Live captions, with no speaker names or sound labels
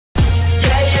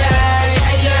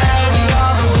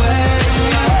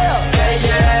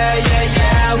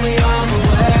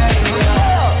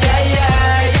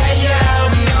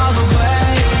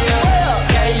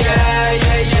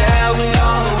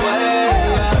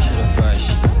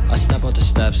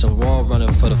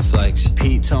the flex.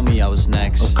 Pete told me I was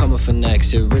next. I'm coming for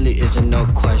next. It really isn't no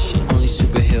question. Only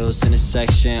superheroes in this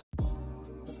section.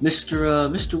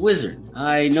 Mr. Wizard,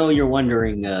 I know you're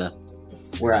wondering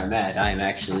where I'm at. I'm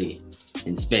actually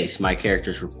in space. My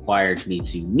characters required me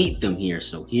to meet them here,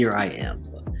 so here I am.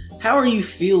 How are you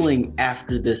feeling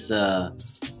after this,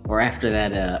 or after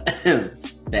that,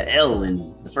 that L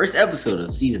in the first episode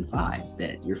of season 5?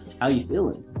 How you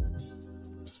feeling?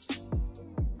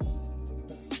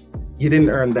 You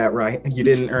didn't earn that, right? You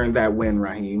didn't earn that win,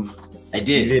 Raheem. I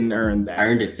did. You didn't earn that. I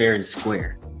earned it fair and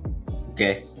square.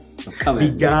 Okay, I'm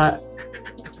coming.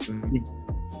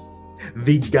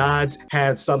 The gods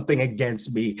had something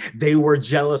against me. They were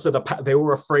jealous of they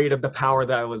were afraid of the power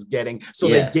that I was getting. So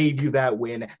they gave you that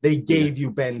win. They gave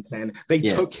you Ben 10. They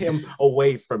took him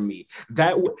away from me.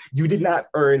 That you did not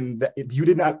earn that. You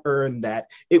did not earn that.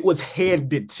 It was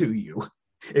handed to you.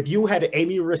 If you had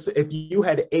any respect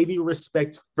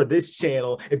for this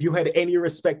channel, if you had any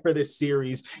respect for this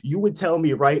series, you would tell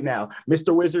me right now,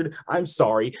 Mr. Wizard, I'm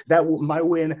sorry, that my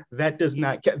win, that does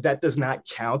not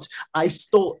count. I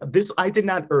stole this. I did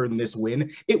not earn this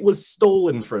win. It was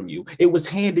stolen from you. It was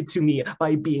handed to me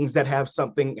by beings that have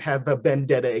a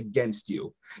vendetta against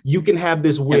you. You can have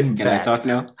this win back. Can I talk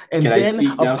now? And then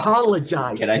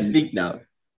apologize. Can I speak now?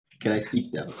 Can I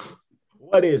speak now?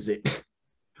 What is it?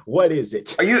 What is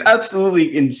it? Are you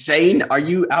absolutely insane? Are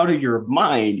you out of your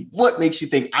mind? What makes you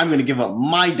think I'm going to give up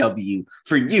my W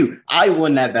for you? I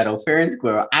won that battle fair and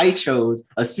square. I chose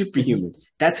a superhuman.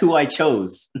 That's who I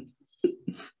chose.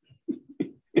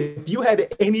 If you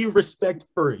had any respect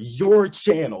for your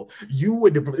channel, you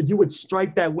would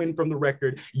strike that win from the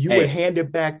record. You would hand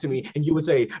it back to me, and you would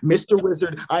say, "Mr.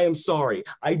 Wizard, I am sorry.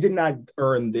 I did not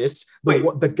earn this.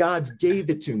 The gods gave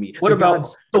it to me. What about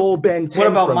gods stole Ben 10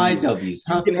 What about from my me. W's?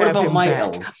 Huh? What about my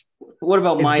L's? What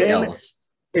about my L's?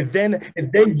 And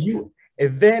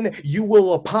then you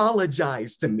will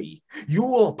apologize to me. You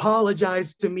will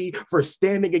apologize to me for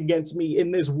standing against me in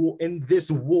this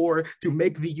war to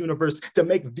make the universe, to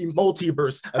make the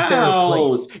multiverse a better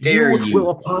place. You will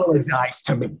apologize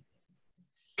to me.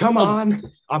 Come on,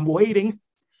 I'm waiting.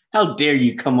 How dare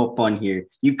you come up on here?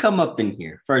 You come up in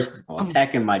here, first of all,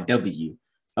 attacking my W.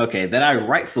 Okay, that I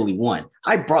rightfully won.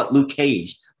 I brought Luke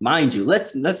Cage. Mind you,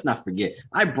 let's not forget,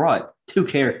 I brought 2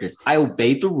 characters. I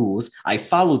obeyed the rules, I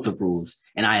followed the rules,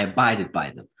 and I abided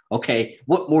by them. Okay,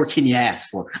 what more can you ask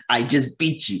for? I just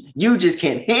beat you. You just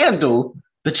can't handle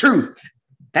the truth.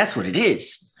 That's what it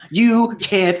is. You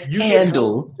can't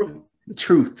handle the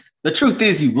truth. The truth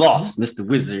is you lost, Mr.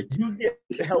 Wizard. You get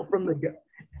help from the gods.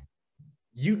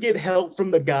 You get help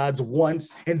from the gods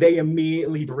once, and they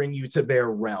immediately bring you to their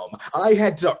realm. I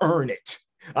had to earn it.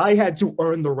 I had to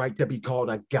earn the right to be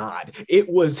called a god. It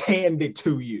was handed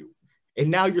to you. And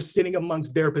now you're sitting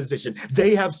amongst their position.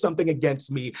 They have something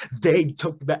against me. They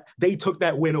took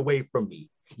that win away from me.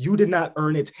 You did not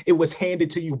earn it. It was handed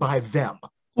to you by them.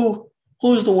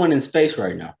 Who's the one in space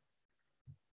right now?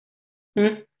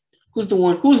 Who's the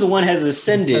one has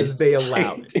ascended? Because they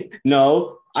allowed it.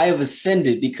 No, I have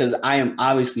ascended because I am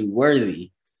obviously worthy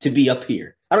to be up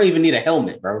here. I don't even need a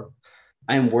helmet, bro.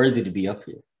 I am worthy to be up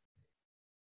here.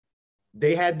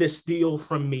 They had to steal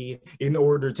from me in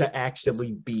order to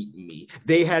actually beat me.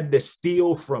 They had to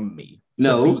steal from me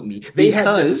to beat me. They had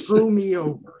to screw me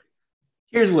over.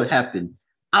 Here's what happened.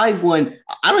 I won.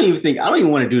 I don't even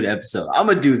want to do the episode. I'm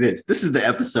going to do this. This is the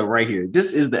episode right here.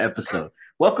 This is the episode.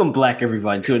 Welcome back,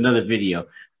 everybody, to another video.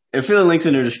 If you the links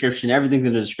in the description, everything's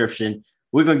in the description.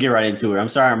 We're going to get right into it. I'm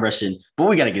sorry I'm rushing, but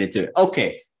we got to get into it.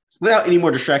 Okay. Without any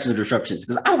more distractions or disruptions,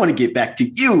 because I want to get back to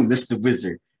you, Mr.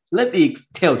 Wizard. Let me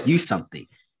tell you something.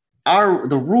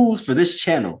 The rules for this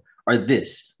channel are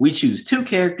this. We choose 2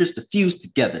 characters to fuse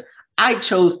together. I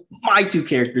chose my 2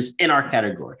 characters in our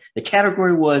category. The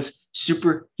category was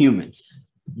superhumans.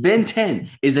 Ben 10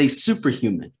 is a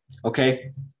superhuman,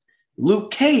 okay?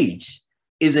 Luke Cage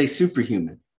is a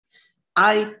superhuman.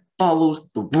 I followed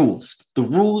the rules. The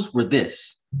rules were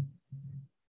this.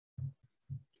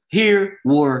 Here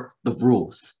were the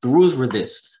rules. The rules were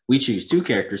this. We choose 2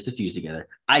 characters to fuse together.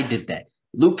 I did that.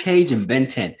 Luke Cage and Ben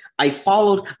 10. I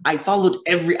followed I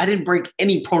didn't break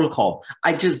any protocol.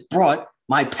 I just brought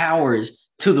my powers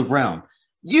to the realm.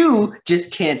 You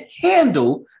just can't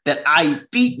handle that I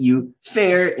beat you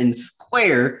fair and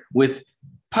square with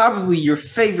probably your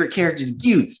favorite character to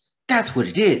use. That's what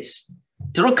it is.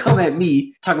 So don't come at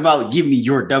me, talk about give me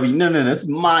your W. No, it's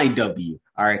my W.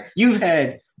 All right. You've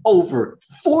had over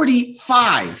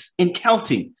 45 and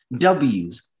counting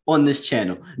W's on this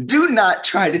channel. Do not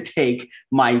try to take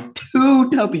my 2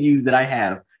 W's that I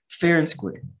have fair and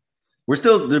square. We're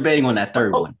still debating on that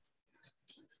third one.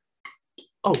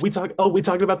 We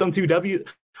talked about them two W's.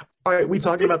 All right, we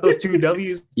talked about those two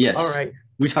W's. Yes. All right.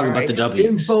 We talking about the W's.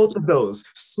 In both of those,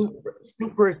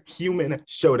 Superhuman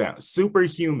Showdown,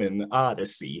 Superhuman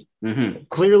Odyssey,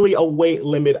 clearly a weight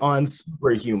limit on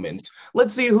superhumans.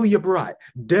 Let's see who you brought.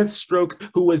 Deathstroke,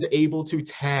 who was able to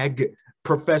tag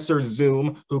Professor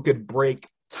Zoom, who could break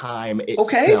time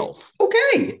itself.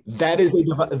 Okay. That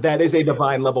is a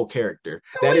divine level character.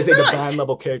 That is a divine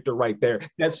level character right there.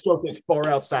 Deathstroke is far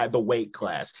outside the weight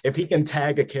class. If he can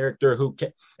tag a character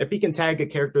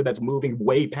that's moving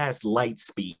way past light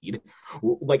speed,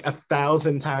 like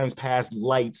 1,000 times past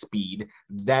light speed,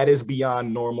 that is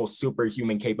beyond normal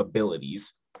superhuman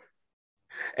capabilities.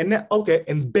 And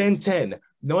Ben 10. You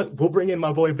know what? We'll bring in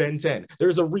my boy Ben 10.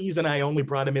 There's a reason I only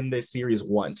brought him in this series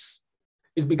once.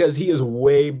 Is because he is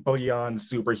way beyond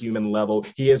superhuman level.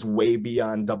 He is way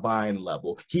beyond divine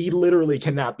level. He literally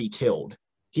cannot be killed.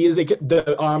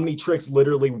 The Omnitrix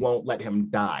literally won't let him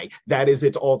die. That is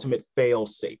its ultimate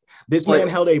fail-safe. This man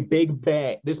held a big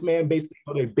bang. This man basically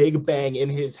held a big bang in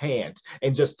his hands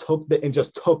and just took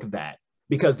that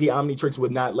because the Omnitrix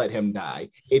would not let him die.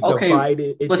 It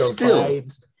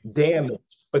divides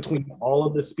damage between all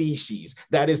of the species.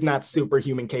 That is not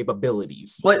superhuman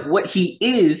capabilities. But what he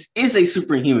is a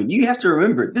superhuman. You have to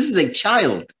remember, this is a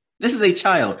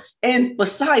child. And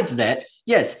besides that,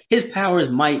 yes, his powers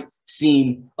might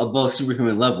seem above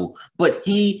superhuman level, but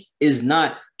he is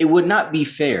not. It would not be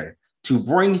fair to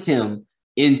bring him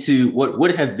into what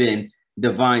would have been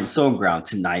Divine Soul Ground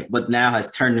tonight, but now has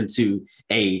turned into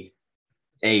a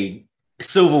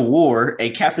Civil War, a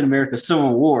Captain America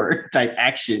Civil War type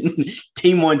action,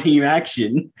 team one, team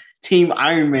action, team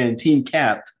Iron Man, team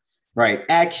Cap, right?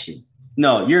 Action.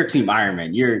 No, you're Team Iron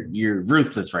Man. You're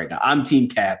ruthless right now. I'm Team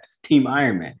Cap, Team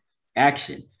Iron Man.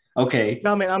 Action. Okay.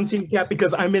 No, man, I'm Team Cap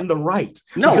because I'm in the right.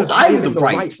 No, I am the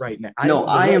right right now.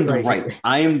 I am the right.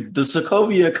 I am the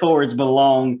Sokovia Accords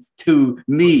belong to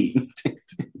me.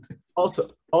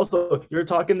 Also, you're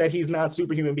talking that he's not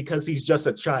superhuman because he's just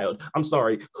a child. I'm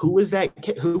sorry. Who is that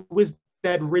kid? Who was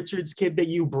that Richards kid that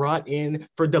you brought in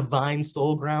for Divine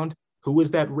Soul Ground? Who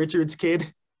was that Richards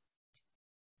kid?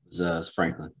 It was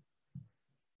Franklin.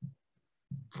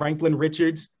 Franklin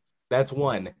Richards? That's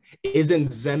one.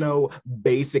 Isn't Zeno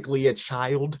basically a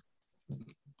child?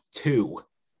 2.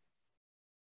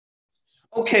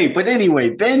 Okay, but anyway,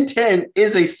 Ben 10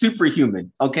 is a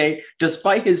superhuman, okay?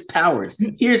 Despite his powers.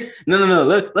 Let's get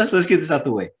this out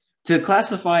the way. To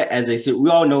classify as we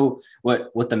all know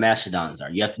what the mastodons are.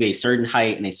 You have to be a certain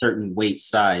height and a certain weight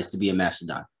size to be a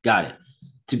mastodon. Got it.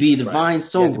 To be a divine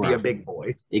soul ground. To be a big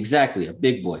boy. Exactly, a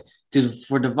big boy.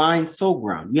 For divine soul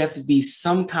ground, you have to be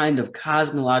some kind of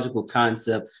cosmological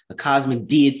concept, a cosmic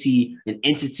deity, an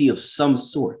entity of some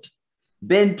sort.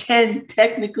 Ben 10,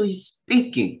 technically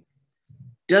speaking,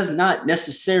 does not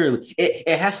necessarily,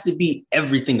 it has to be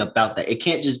everything about that. It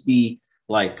can't just be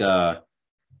like, for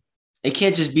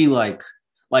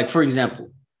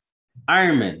example,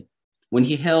 Iron Man, when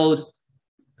he held,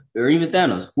 or even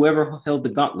Thanos, whoever held the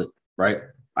gauntlet, right?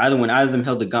 Either of them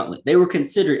held the gauntlet, they were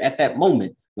considered at that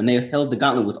moment, when they held the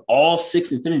gauntlet with all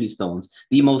 6 Infinity Stones,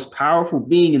 the most powerful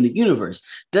being in the universe.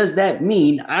 Does that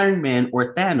mean Iron Man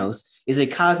or Thanos is a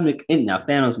cosmic entity? Now,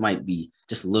 Thanos might be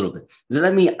just a little bit. Does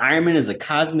that mean Iron Man is a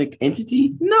cosmic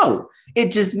entity? No.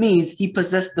 It just means he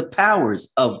possessed the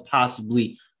powers of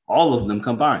possibly all of them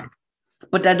combined.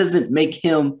 But that doesn't make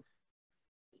him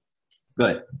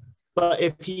good. But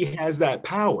if he has that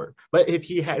power,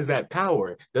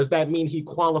 does that mean he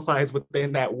qualifies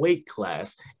within that weight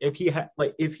class? If he has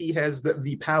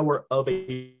the power of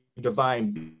a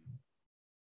divine being.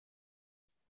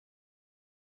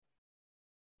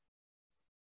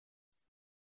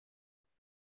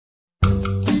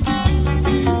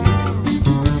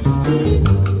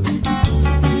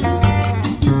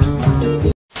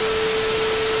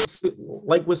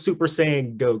 Like with Super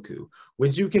Saiyan Goku,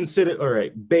 would you consider, all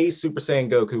right, base Super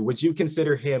Saiyan Goku, would you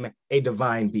consider him a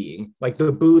divine being? Like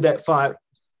the Goku that fought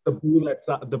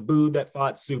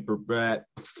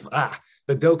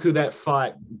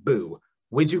Boo.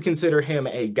 Would you consider him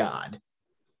a god?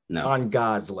 No. On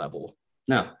God's level?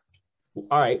 No.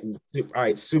 All right,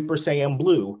 Super Saiyan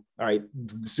Blue. All right,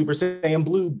 Super Saiyan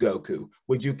Blue Goku.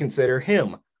 Would you consider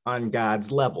him on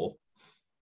God's level?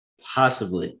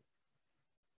 Possibly.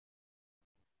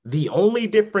 The only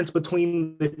difference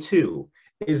between the two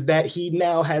is that he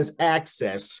now has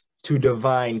access to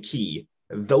divine ki.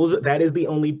 That is the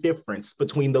only difference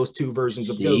between those two versions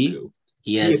of Goku.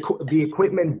 The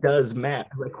equipment does matter.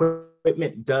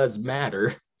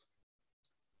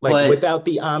 Without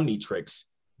the Omnitrix.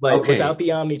 Without the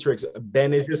Omnitrix,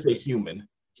 Ben is just a human.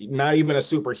 Not even a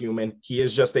superhuman. He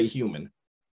is just a human.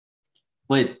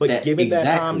 But given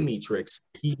that Omnitrix,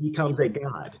 he becomes a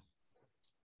god.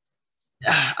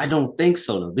 I don't think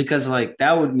so though, because like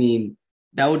that would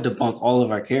debunk all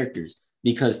of our characters.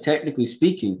 Because technically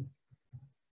speaking,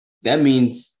 that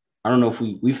means I don't know if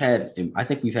we've had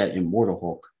Immortal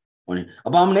Hulk on it.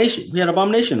 Abomination. We had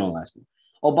Abomination on last time.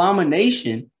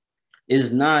 Abomination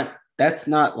that's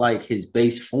not like his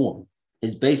base form.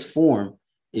 His base form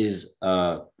is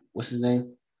what's his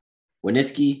name?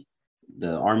 Winitsky,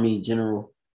 the army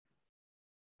general.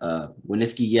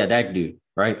 Winitsky, yeah, that dude,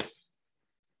 right?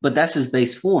 But that's his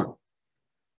base form.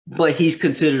 But he's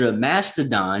considered a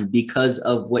mastodon because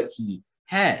of what he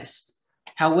has.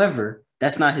 However,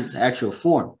 that's not his actual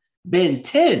form. Ben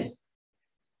 10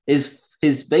 is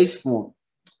his base form.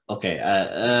 Okay,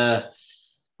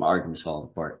 my argument's falling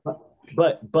apart.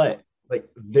 But like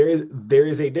there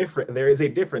is a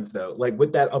difference though. Like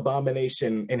with that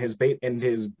Abomination in his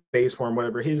base form,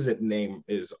 whatever his name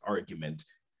is, argument,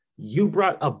 you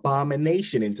brought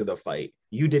Abomination into the fight.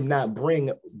 You did not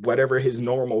bring whatever his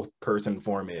normal person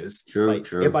form is. True.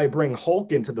 If I bring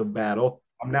Hulk into the battle,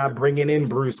 I'm not bringing in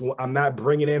Bruce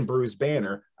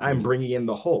Banner. I'm bringing in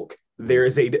the Hulk. There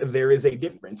is a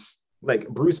difference. Like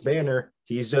Bruce Banner,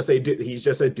 he's just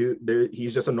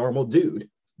a normal dude.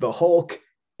 The Hulk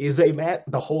is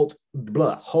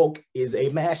Hulk is a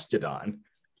mastodon.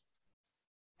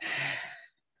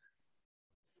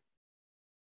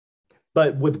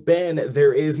 But with Ben,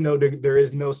 there is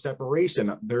no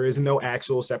separation. There is no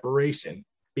actual separation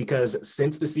because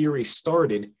since the series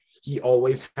started, he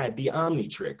always had the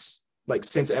Omnitrix. Like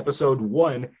since episode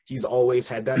 1, he's always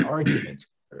had that argument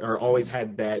or always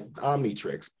had that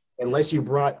Omnitrix. Unless you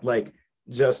brought like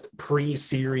just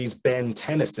pre-series Ben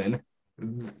Tennyson,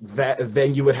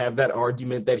 then you would have that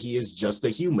argument that he is just a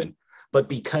human. But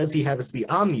because he has the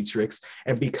Omnitrix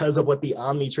and because of what the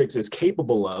Omnitrix is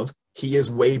capable of, he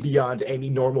is way beyond any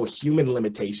normal human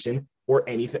limitation or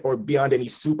anything, or beyond any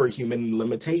superhuman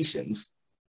limitations.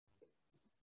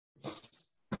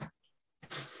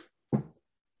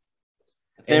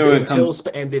 Until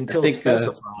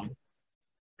specified.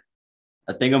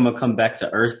 I think I'm gonna come back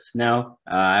to Earth now.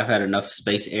 I've had enough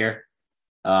space air.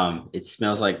 It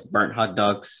smells like burnt hot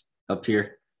dogs up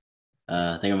here.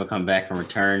 I think I'm gonna come back and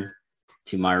return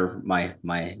to my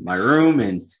room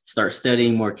and start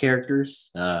studying more characters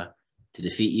to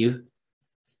defeat you.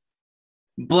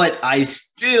 But I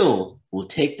still will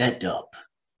take that dub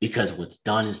because what's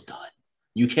done is done.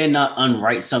 You cannot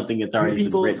unwrite something that's already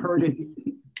been written.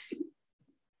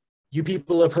 You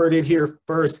people have heard it here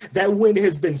first. That win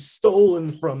has been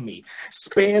stolen from me.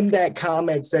 Spam that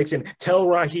comment section. Tell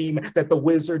Raheem that the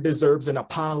wizard deserves an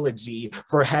apology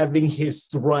for having his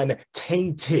run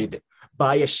tainted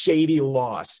by a shady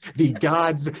loss. The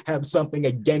gods have something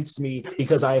against me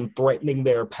because I am threatening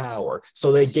their power.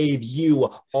 So they gave you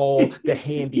all the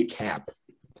handicap.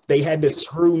 They had to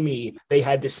screw me. They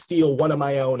had to steal one of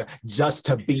my own just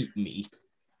to beat me.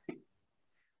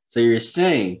 So you're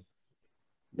saying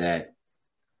that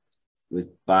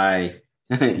by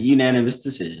unanimous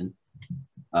decision,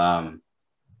 Your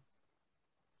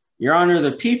Honor,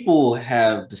 the people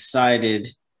have decided,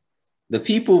 the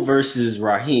people versus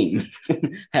Raheem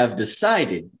have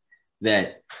decided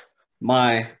that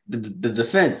the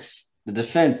defense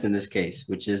in this case,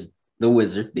 which is the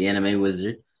wizard, the anime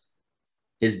wizard,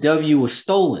 his W was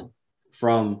stolen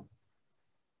from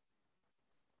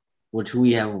what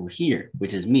we have over here,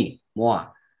 which is me, moi,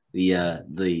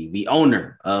 the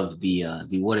owner of the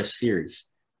What If series.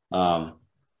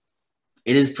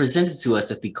 It is presented to us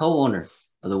that the co-owner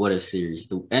of the What If series,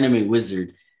 the anime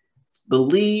wizard,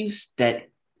 believes that,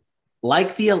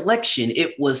 like the election,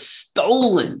 it was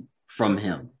stolen from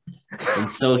him, and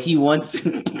so he wants.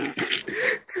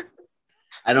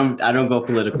 I don't go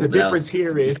political. The difference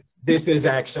here is this is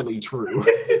actually true.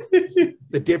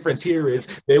 The difference here is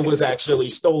it was actually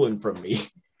stolen from me.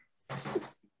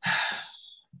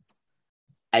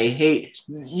 I hate,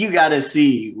 you gotta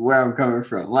see where I'm coming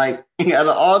from. Like, out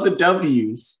of all the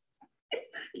W's,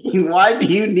 why do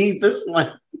you need this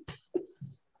one?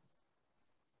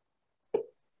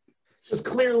 Because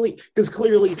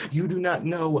clearly you do not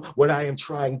know what I am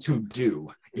trying to do.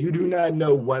 You do not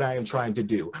know what I am trying to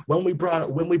do. When we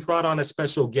brought on a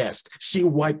special guest, she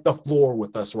wiped the floor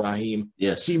with us, Raheem.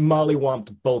 Yes. She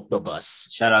mollywomped both of us.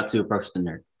 Shout out to Approach the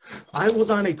Nerd. I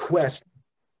was on a quest.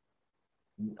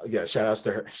 Yeah, shout outs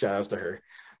to her.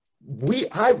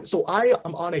 I was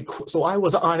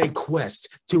on a quest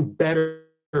to better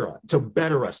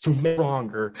us, to make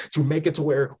stronger, to make it to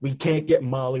where we can't get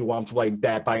mollywomped like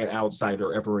that by an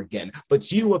outsider ever again.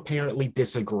 But you apparently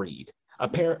disagreed.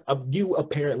 You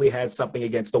apparently had something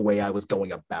against the way I was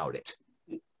going about it.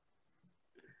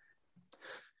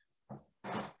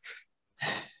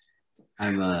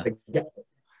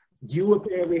 You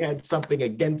apparently had something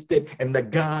against it, and the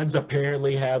gods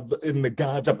apparently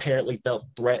felt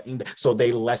threatened, so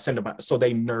they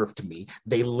nerfed me.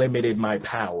 They limited my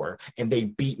power, and they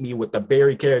beat me with the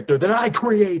very character that I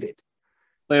created.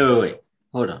 Wait.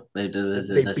 Hold on. They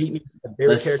beat me with the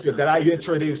very character that I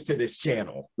introduced to this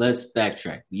channel. Let's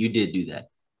backtrack. You did do that.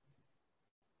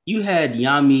 You had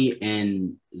Yami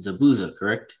and Zabuza,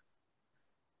 correct?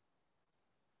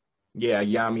 Yeah,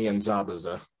 Yami and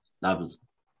Zabuza.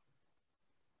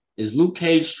 Is Luke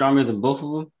Cage stronger than both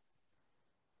of them?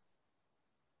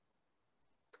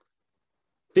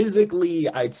 Physically,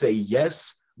 I'd say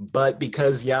yes, but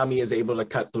because Yami is able to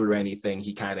cut through anything,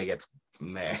 he kind of gets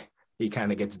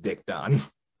dicked on.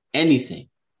 Anything.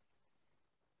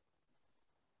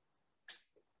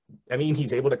 I mean,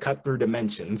 he's able to cut through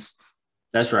dimensions.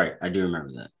 That's right. I do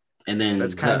remember that. And then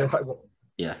that's kind of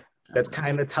yeah. That's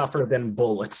kind of tougher than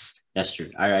bullets. That's true.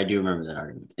 I do remember that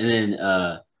argument. And then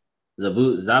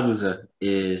Zabuza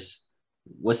is,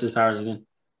 what's his powers again?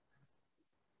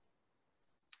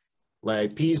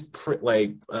 Like he's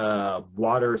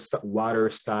water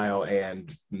style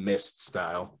and mist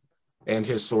style, and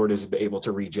his sword is able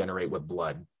to regenerate with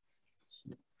blood.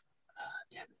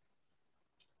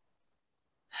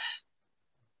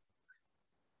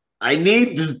 I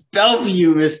need this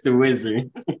W, Mr. Wizard.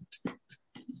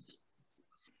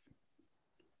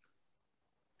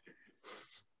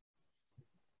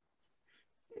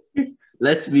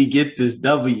 Let me get this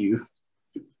W.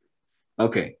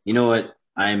 Okay, you know what?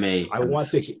 I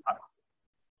want to hear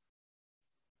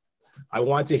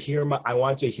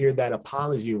that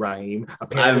apology, Raheem.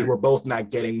 Apparently, we're both not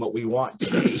getting what we want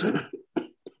today.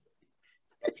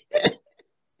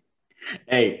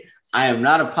 Hey, I am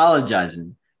not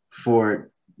apologizing for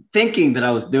thinking that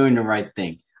I was doing the right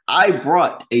thing. I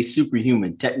brought a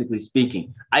superhuman, technically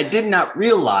speaking. I did not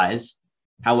realize,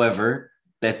 however,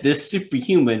 that this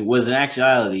superhuman was in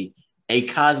actuality a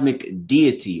cosmic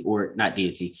deity, or not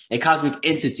deity, a cosmic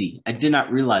entity. I did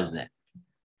not realize that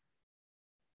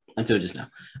until just now.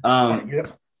 All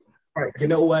right, you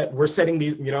know what? We're setting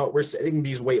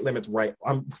these weight limits right.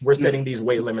 We're setting these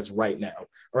weight limits right now.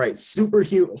 All right,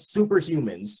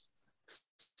 superhumans.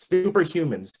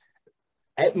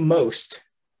 At most,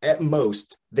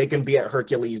 they can be at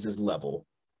Hercules' level.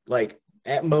 Like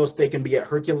at most, they can be at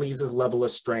Hercules' level of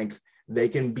strength. They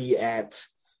can be at.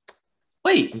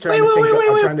 Wait. Ben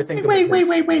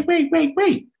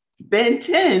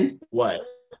 10. What?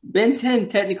 Ben 10,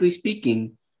 technically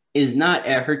speaking, is not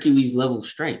at Hercules' level of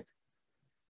strength.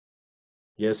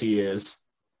 Yes, he is.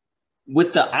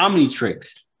 With the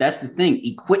Omnitrix. That's the thing.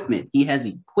 Equipment. He has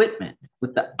equipment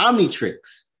with the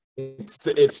Omnitrix. It's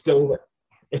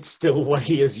still what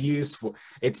he is used for.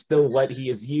 It's still what he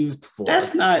is used for.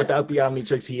 That's not without the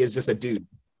Omnitrix. He is just a dude.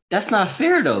 That's not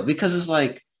fair though, because it's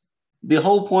like the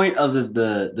whole point of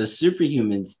the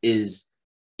superhumans is,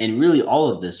 and really all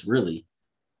of this really,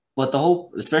 but the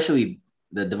whole, especially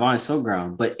the divine soul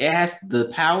ground, but the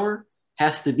power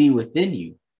has to be within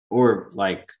you, or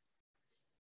like.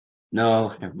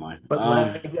 No, never mind. But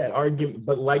like that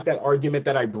argument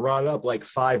that I brought up like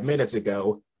 5 minutes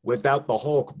ago, without the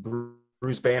Hulk,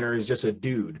 Bruce Banner is just a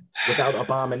dude. Without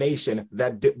Abomination,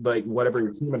 whatever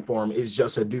his human form is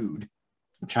just a dude.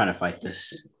 I'm trying to fight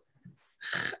this.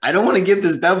 I don't want to get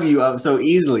this W up so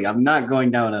easily. I'm not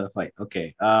going down without a fight.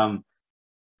 Okay.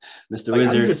 Mr.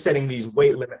 Wizard. I'm just setting these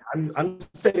weight limits. I'm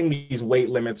setting these weight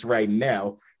limits right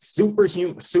now.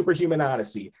 Superhuman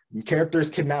Odyssey. Characters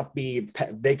cannot be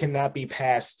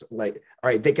passed all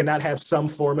right, they cannot have some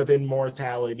form of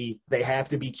immortality. They have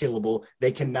to be killable.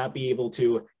 They cannot be able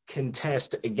to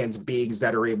contest against beings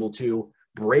that are able to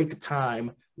break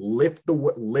time, lift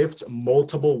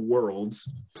multiple worlds.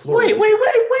 Plural. Wait.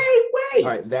 All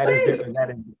right, that is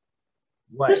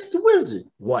what? Mr. Wizard.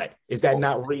 What? Is that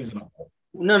not reasonable?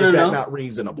 No. Not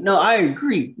reasonable? No, I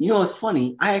agree. You know what's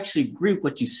funny? I actually agree with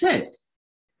what you said.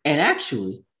 And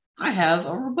actually, I have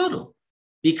a rebuttal.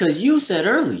 Because you said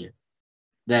earlier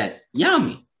that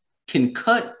Yami can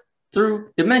cut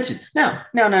through dimensions. Now.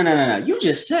 You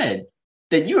just said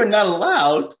that you are not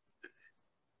allowed.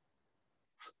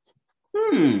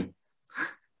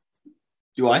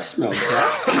 Do I smell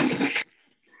that?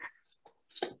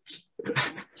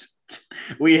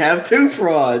 We have two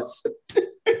frauds.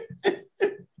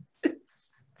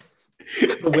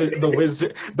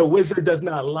 The wizard does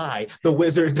not lie. The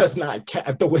wizard does not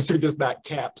cap. The wizard does not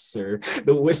cap, sir.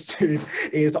 The wizard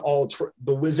is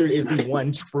the wizard is the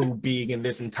one true being in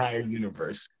this entire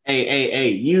universe. Hey,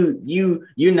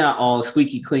 you're not all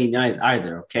squeaky clean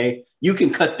either, okay? You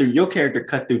can cut through, your character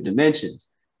cut through dimensions,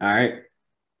 all right?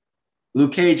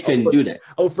 Luke Cage couldn't do that.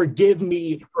 Forgive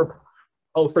me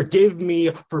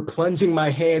for plunging my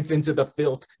hands into the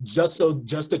filth just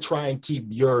to try and keep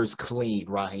yours clean,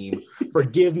 Raheem.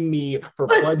 Forgive me for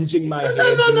plunging my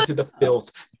hands into the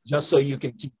filth just so you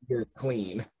can keep yours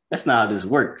clean. That's not how this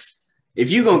works. If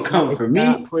you're gonna come for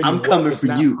me, I'm coming for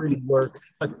you. Pretty work,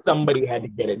 but somebody had to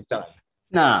get it done.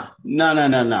 Nah.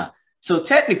 So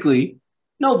technically,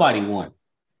 nobody won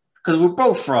because we're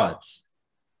both frauds,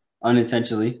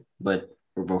 unintentionally, but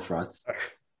we're both frauds. All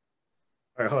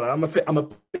right, hold on. I'm gonna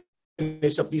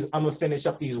finish up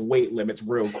these weight limits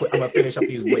real quick. All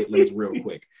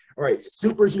right,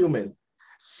 superhumans.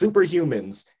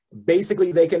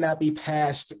 Basically, they cannot be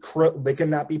past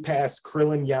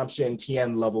Krillin, Yamcha, and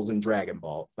Tien levels in Dragon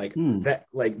Ball. They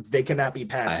cannot be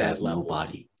past that level.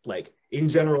 Nobody. Like in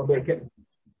general,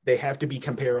 they have to be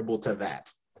comparable to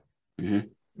that. Mm-hmm.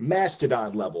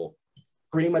 Mastodon level.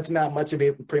 Pretty much not much of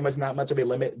a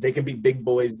limit. They can be big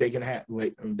boys. They can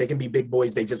be big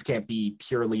boys. They just can't be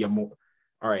purely all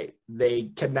right.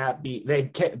 They have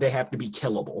to be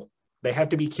killable. They have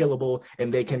to be killable,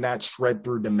 and they cannot shred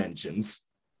through dimensions.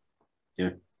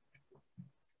 Yeah.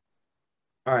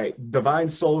 All right. Divine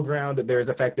Soul Ground. There's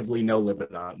effectively no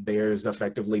limit on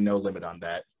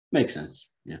that. Makes sense.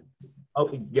 Yeah.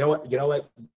 Oh, you know what?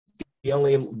 The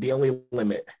only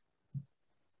limit.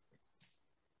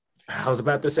 I was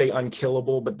about to say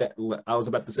unkillable, but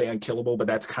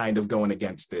that's kind of going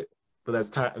against it. But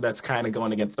that's kind of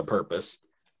going against the purpose.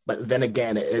 But then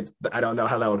again, I don't know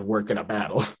how that would work in a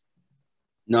battle.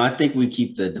 No, I think we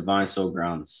keep the Divine Soul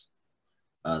Grounds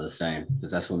the same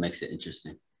because that's what makes it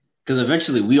interesting. Because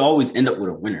eventually, we always end up with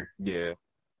a winner. Yeah.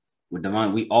 With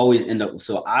Divine, we always end up.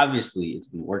 So obviously, it's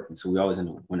been working. So we always end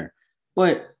up with a winner.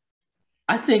 But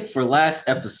I think for last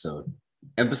episode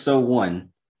 1,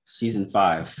 season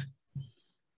 5.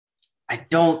 I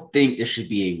don't think there should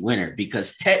be a winner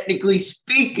because technically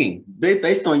speaking,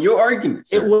 based on your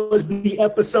arguments, it was the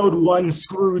episode 1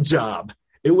 screw job.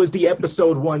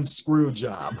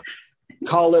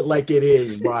 Call it like it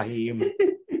is, Raheem.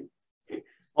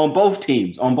 On both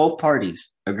teams, on both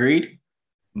parties. Agreed?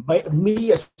 But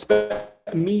me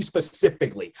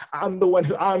specifically, I'm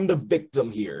the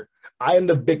victim here. I am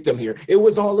the victim here. It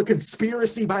was all a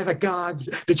conspiracy by the gods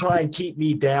to try and keep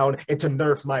me down and to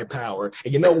nerf my power.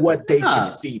 And you know what? They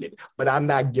succeeded, but I'm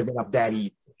not giving up that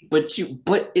either. But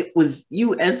it was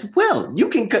you as well. You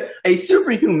can cut. A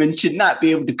superhuman should not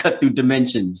be able to cut through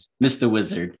dimensions, Mr.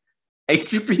 Wizard. A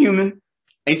superhuman.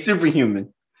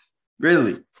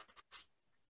 Really.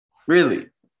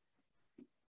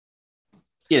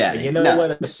 Get out of here. You know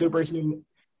what? A superhuman.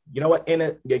 You know what?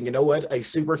 A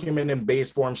superhuman in base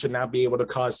form should not be able to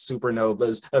cause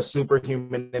supernovas. A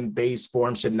superhuman in base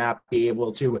form should not be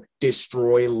able to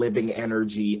destroy living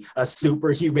energy. A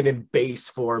superhuman in base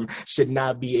form should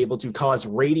not be able to cause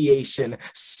radiation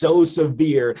so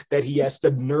severe that he has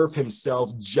to nerf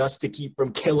himself just to keep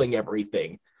from killing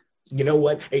everything. You know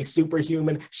what? A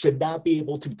superhuman should not be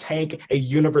able to tank a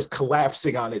universe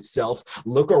collapsing on itself,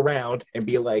 look around and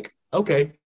be like,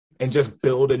 okay, and just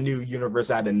build a new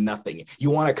universe out of nothing. You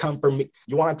want to come from me?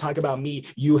 You want to talk about me?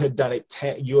 You have done it.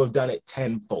 You have done it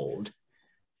tenfold.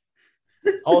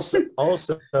 Also,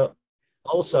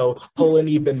 pulling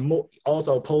even more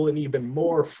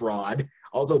fraud.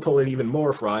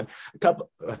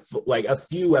 A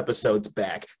few episodes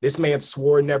back, this man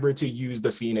swore never to use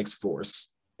the Phoenix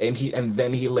Force, and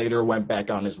then he later went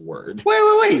back on his word.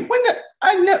 Wait.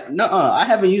 I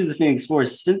haven't used the Phoenix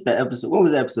Force since that episode. What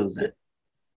was the episode at?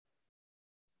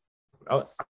 I'm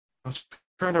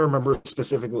trying to remember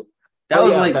specifically. That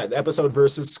was that episode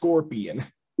versus Scorpion.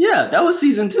 Yeah, that was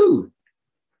season 2.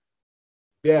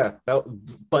 Yeah,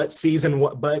 but season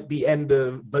 1, but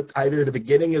either the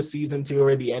beginning of season 2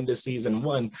 or the end of season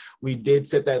 1, we did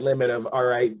set that limit of all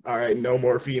right, no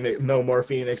more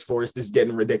Phoenix Force. This is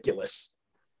getting ridiculous.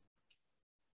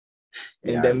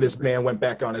 And then this man went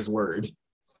back on his word.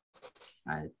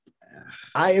 I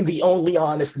am the only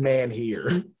honest man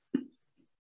here.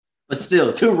 But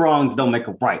still, 2 wrongs don't make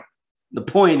a right. The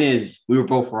point is, we were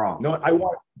both wrong. No, I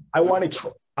want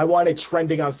it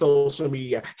trending on social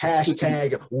media.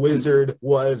 # Wizard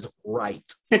was right.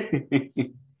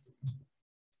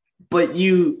 But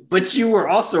you were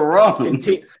also wrong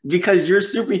because your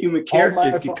superhuman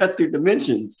character can cut through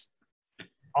dimensions.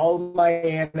 All of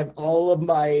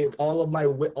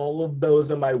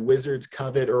those of my wizard's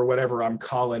covet or whatever I'm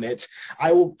calling it.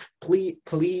 I will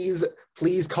please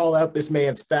call out this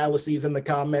man's fallacies in the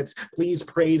comments. Please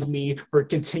praise me for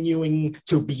continuing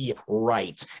to be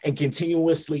right and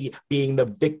continuously being the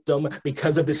victim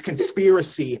because of this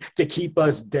conspiracy to keep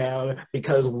us down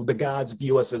because the gods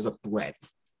view us as a threat.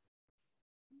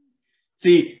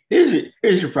 See,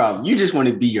 here's your problem. You just want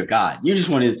to be your god. You just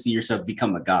want to see yourself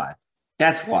become a god.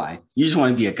 That's why. You just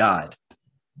want to be a god.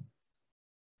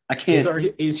 I can't.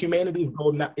 Is humanity's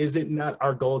goal not? Is it not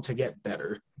our goal to get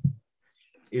better?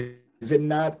 Is it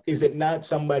not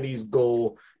somebody's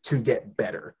goal to get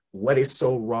better? What is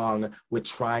so wrong with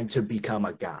trying to become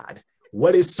a god?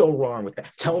 What is so wrong with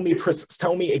that? Tell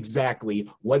me exactly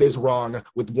what is wrong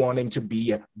with wanting to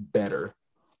be better.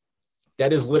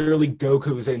 That is literally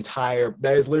Goku's entire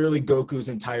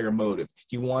motive.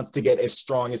 He wants to get as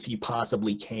strong as he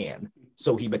possibly can,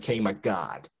 so he became a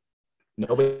god.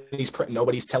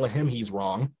 Nobody's telling him he's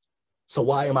wrong. So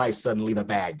why am I suddenly the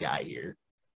bad guy here?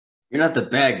 You're not the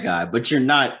bad guy, but you're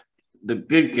not the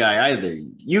good guy either.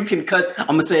 You can cut. I'm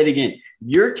gonna say it again.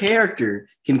 Your character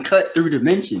can cut through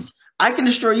dimensions. I can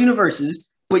destroy universes,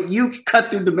 but you can cut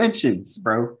through dimensions,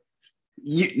 bro.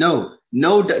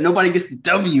 Nobody gets the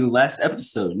W last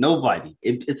episode. Nobody.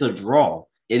 It's a draw.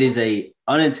 It is a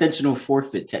unintentional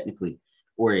forfeit, technically,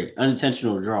 or an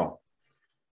unintentional draw.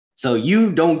 So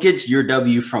you don't get your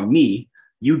W from me.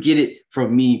 You get it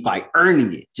from me by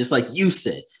earning it, just like you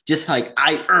said. Just like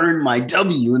I earned my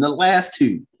W in the last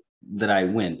two that I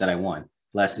won.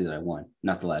 Last two that I won,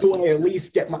 not the last. Do I at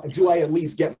least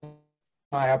get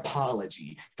my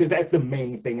apology? Because that's the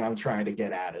main thing I'm trying to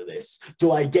get out of this.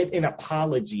 Do I get an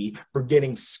apology for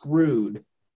getting screwed?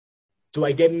 Do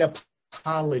I get an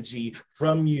apology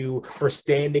from you for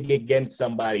standing against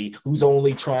somebody who's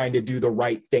only trying to do the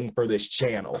right thing for this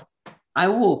channel? I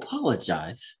will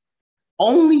apologize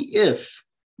only if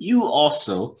you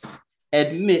also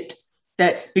admit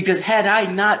that, because had I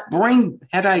not brung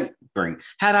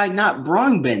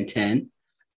Ben 10,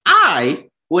 I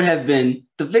would have been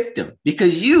the victim,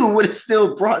 because you would have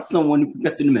still brought someone who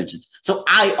got the dimensions. So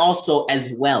I also as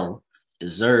well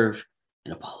deserve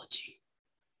an apology.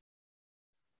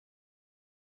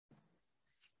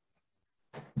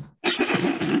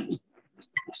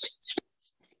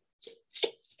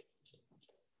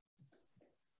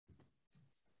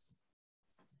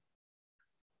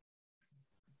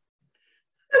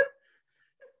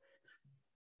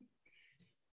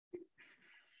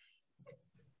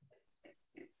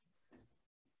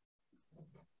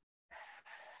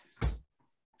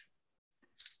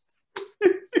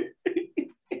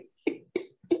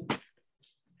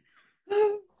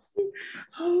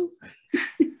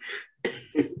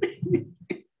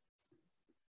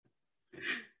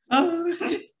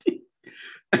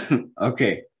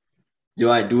 Okay.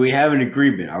 Do we have an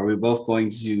agreement? Are we both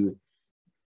going to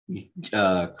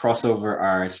cross over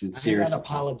our sincere? I'm not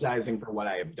apologizing for what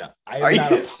I have done. Are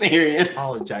you serious?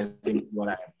 Apologizing for what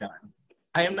I have done.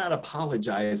 I am not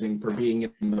apologizing for being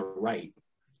in the right.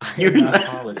 You're not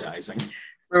apologizing.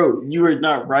 Bro, you are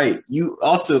not right. You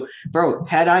also, bro,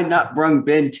 had I not brung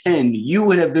Ben 10, you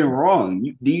would have been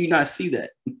wrong. Do you not see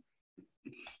that?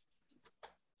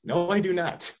 No, I do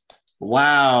not.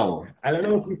 Wow. I don't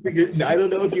know if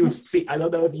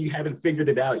you haven't figured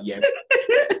it out yet.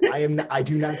 I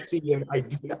do not see him.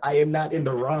 I am not in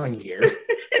the wrong here.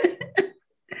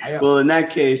 Well, in that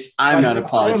case, I'm not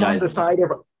apologizing. I am on the side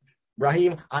of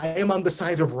Raheem. I am on the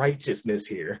side of righteousness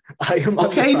here. I am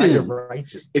on the side of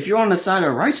righteousness. If you're on the side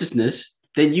of righteousness,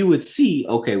 then you would see,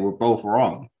 okay, we're both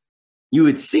wrong. You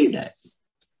would see that.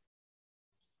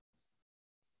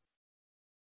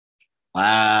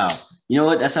 Wow. You know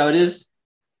what? That's how it is.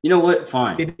 You know what?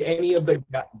 Fine. Did any of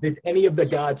the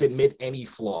gods admit any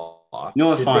flaw? You know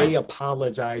what? Did fine. they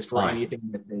apologize for anything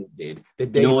that they did?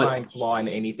 Did they find flaw in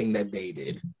anything that they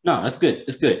did? No, that's good.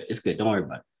 It's good. It's good. Don't worry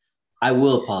about it. I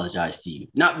will apologize to you.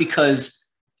 Not because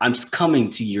I'm coming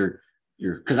to your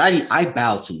because I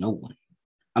bow to no one.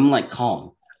 I'm like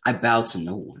calm. I bow to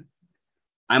no one.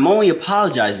 I'm only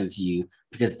apologizing to you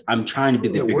because I'm trying to be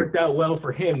the bigger. It worked out well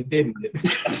for him, didn't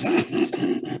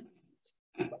it?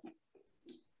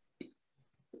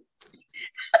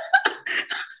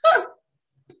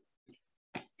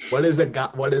 What is a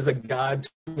god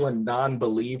to a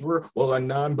non-believer? Well, a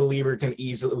non-believer can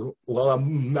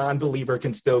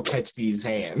still catch these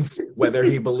hands, whether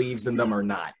he believes in them or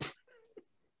not.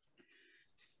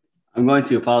 I'm going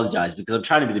to apologize because I'm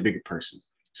trying to be the bigger person.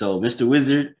 So, Mr.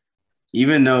 Wizard,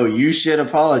 even though you should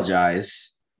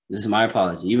apologize, this is my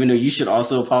apology. Even though you should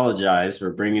also apologize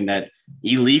for bringing that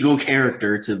illegal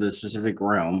character to the specific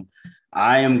realm,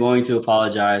 I am going to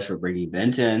apologize for bringing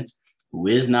Ben 10, who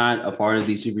is not a part of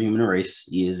the superhuman race.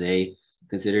 He is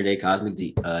considered a cosmic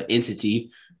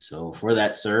entity. So for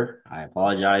that, sir, I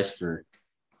apologize for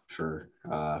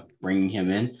bringing him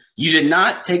in. You did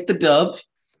not take the dub,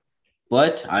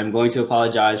 but I'm going to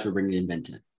apologize for bringing in Ben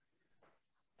 10.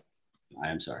 I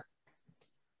am sorry.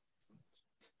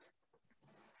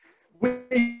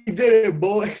 We did it,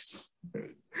 boys.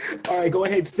 All right, go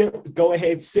ahead,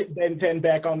 sit Ben 10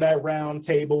 back on that round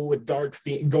table with Dark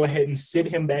Phoenix. Go ahead and sit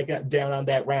him back down on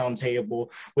that round table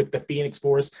with the Phoenix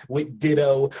Force, with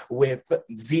Ditto, with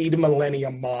Zed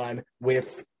Millennium Mon,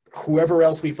 with whoever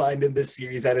else we find in this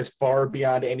series that is far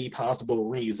beyond any possible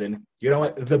reason. You know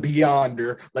what? The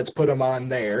Beyonder. Let's put him on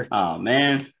there. Oh,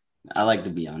 man. I like the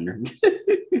Beyonder.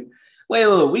 wait,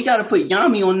 we got to put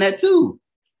Yami on that too.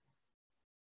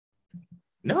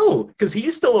 No, because he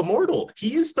is still immortal.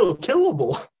 He is still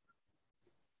killable.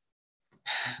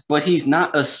 But he's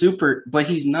not a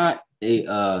superhuman,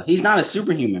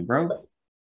 bro.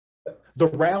 The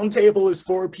round table is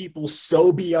for people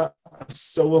so beyond.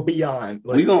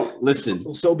 Like, we gonna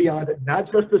listen. So beyond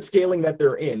not just the scaling that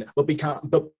they're in, but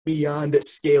beyond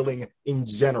scaling in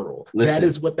general. Listen. That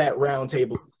is what that round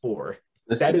table is for.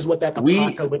 Listen. That is what that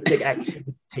apocalyptic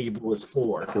activity table is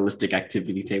for. Apocalyptic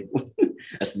activity table.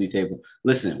 That's the new table.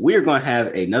 Listen, we are going to have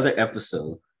another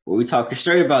episode where we talk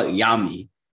straight about Yami,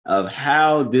 of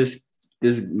how this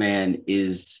man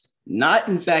is not,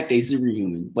 in fact, a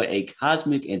superhuman, but a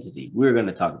cosmic entity. We're going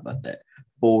to talk about that.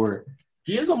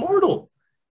 He is immortal.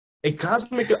 A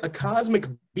cosmic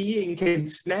being can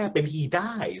snap and he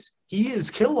dies. He is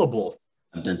killable.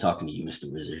 I'm done talking to you,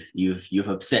 Mr. Wizard. You've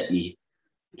upset me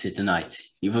tonight.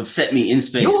 You've upset me in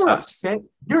space. You're upset.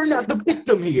 You're not the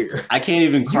victim here. I can't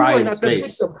even cry in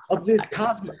space. The victim of this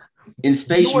cosmic. In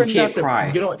space, you can't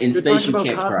cry. In space, you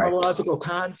can't cry. Cosmological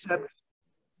concepts.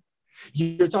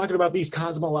 You're talking about these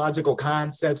cosmological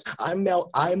concepts. I'm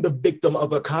the victim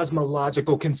of a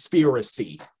cosmological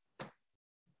conspiracy.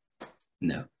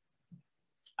 No.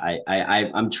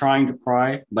 I'm trying to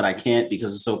cry, but I can't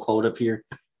because it's so cold up here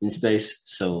in space.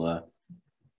 So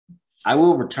I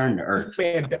will return to Earth.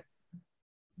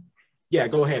 Yeah,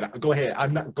 go ahead. Go ahead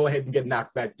and get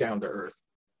knocked back down to Earth.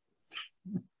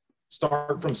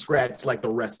 Start from scratch like the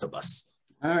rest of us.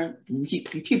 All right. You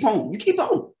keep on.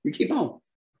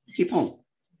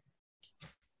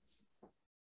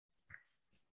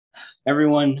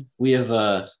 Everyone, we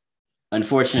have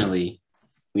unfortunately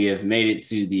we have made it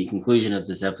to the conclusion of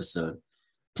this episode.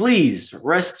 Please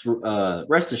rest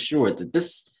assured that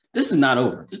this is not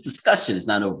over. This discussion is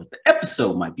not over. The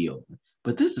episode might be over,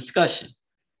 but this discussion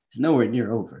is nowhere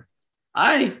near over.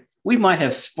 We might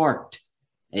have sparked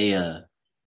a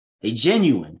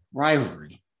genuine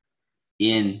rivalry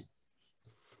in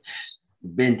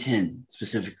Ben 10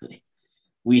 specifically.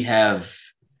 We have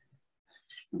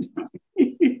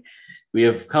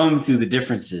come to the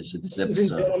differences of this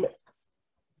episode.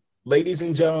 Ladies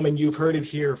and gentlemen, you've heard it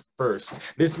here first.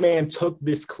 This man took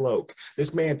this cloak.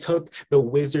 This man took the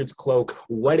wizard's cloak,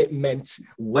 what it meant,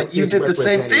 what you did the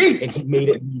same thing, and he made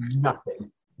it mean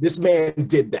nothing. This man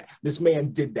did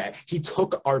that. He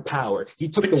took our power. He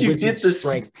took the wizard's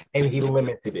strength and he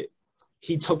limited it.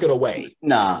 He took it away.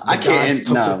 Nah, I can't.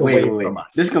 Wait.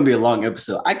 This is gonna be a long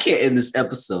episode. I can't end this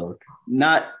episode.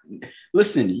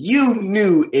 Listen, you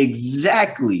knew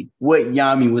exactly what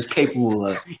Yami was capable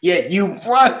of, yet you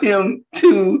brought him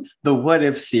to the What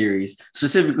If series,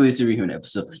 specifically the Superhuman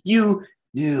episode. You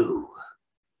knew.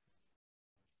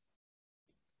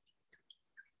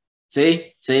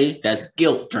 See, that's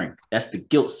guilt drink. That's the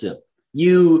guilt sip.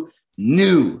 You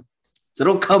knew. So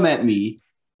don't come at me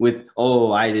with,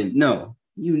 oh, I didn't know.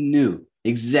 You knew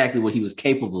exactly what he was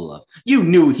capable of. You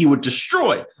knew he would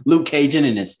destroy Luke Cage in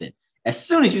an instant. As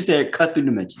soon as you said cut through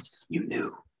dimensions, you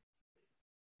knew.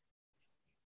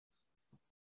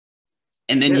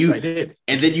 And then I did.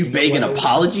 And then you beg an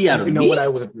apology out of me. You know what I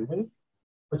was doing?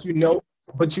 But you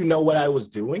know what I was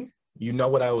doing? You know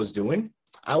what I was doing?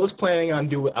 I was planning on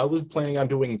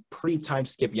doing pre-time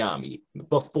skip Yami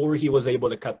before he was able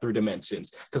to cut through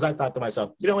dimensions. Because I thought to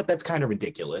myself, you know what, that's kind of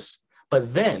ridiculous.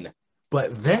 But then,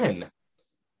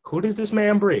 who does this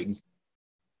man bring?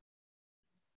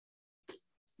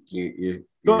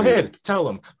 Go ahead, tell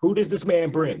him. Who does this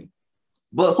man bring?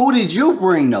 But who did you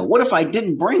bring, though? What if I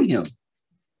didn't bring him?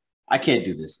 I can't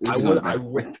do this. I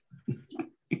would.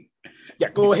 Yeah,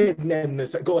 go ahead and end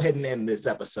this. Go ahead and end this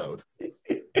episode.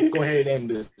 Go ahead and end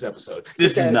this episode.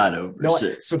 This is not over. No,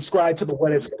 subscribe to the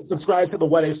What If. Subscribe to the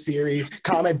What If series.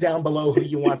 Comment down below who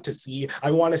you want to see.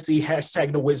 I want to see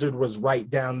hashtag the wizard was right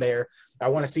down there. I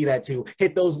want to see that too.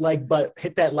 Hit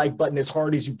that like button as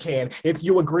hard as you can. If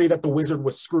you agree that the wizard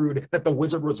was screwed, that the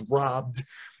wizard was robbed,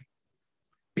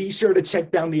 be sure to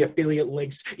check down the affiliate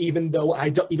links. Even though I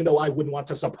wouldn't want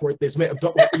to support this man,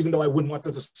 even though I wouldn't want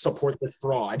to support this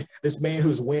fraud, this man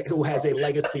who has a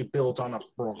legacy built on a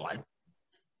fraud.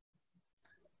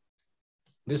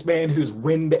 This man whose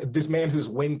win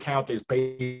count is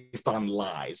based on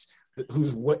lies.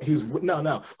 whose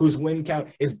win count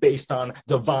is based on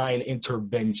divine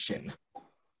intervention.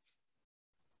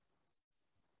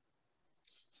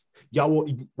 Y'all,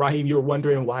 Raheem, you're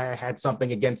wondering why I had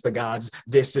something against the gods.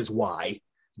 This is why.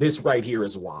 This right here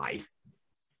is why.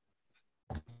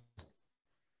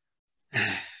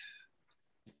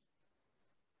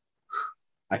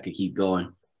 I could keep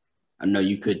going. I know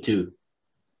you could too.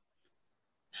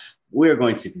 We're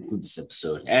going to conclude this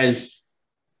episode as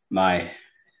my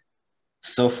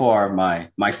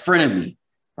frenemy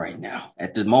right now.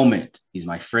 At the moment, he's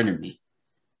my frenemy.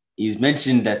 He's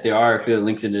mentioned that there are affiliate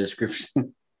links in the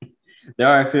description. There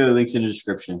are affiliate links in the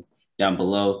description down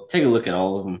below. Take a look at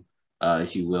all of them,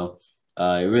 if you will.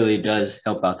 It really does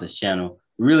help out this channel.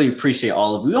 Really appreciate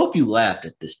all of you. We hope you laughed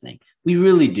at this thing. We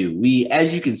really do.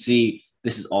 As you can see,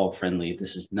 this is all friendly.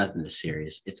 This is nothing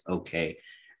serious. It's okay.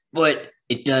 But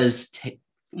it does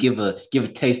give a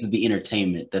taste of the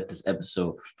entertainment that this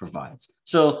episode provides.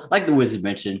 So, like the wizard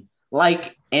mentioned,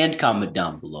 like and comment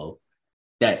down below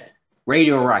that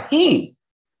Radio Raheem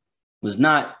was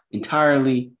not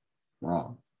entirely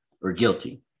wrong or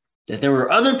guilty. That there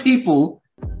were other people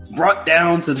brought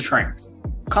down to the train.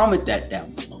 Comment that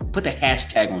down below. Put the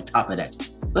hashtag on top of that.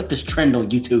 Let this trend on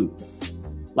YouTube.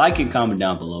 Like and comment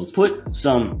down below. Put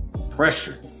some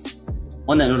pressure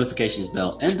on that notifications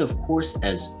bell. And of course,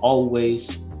 as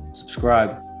always,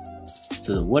 subscribe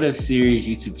to the What If Series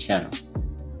YouTube channel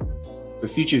for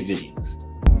future videos.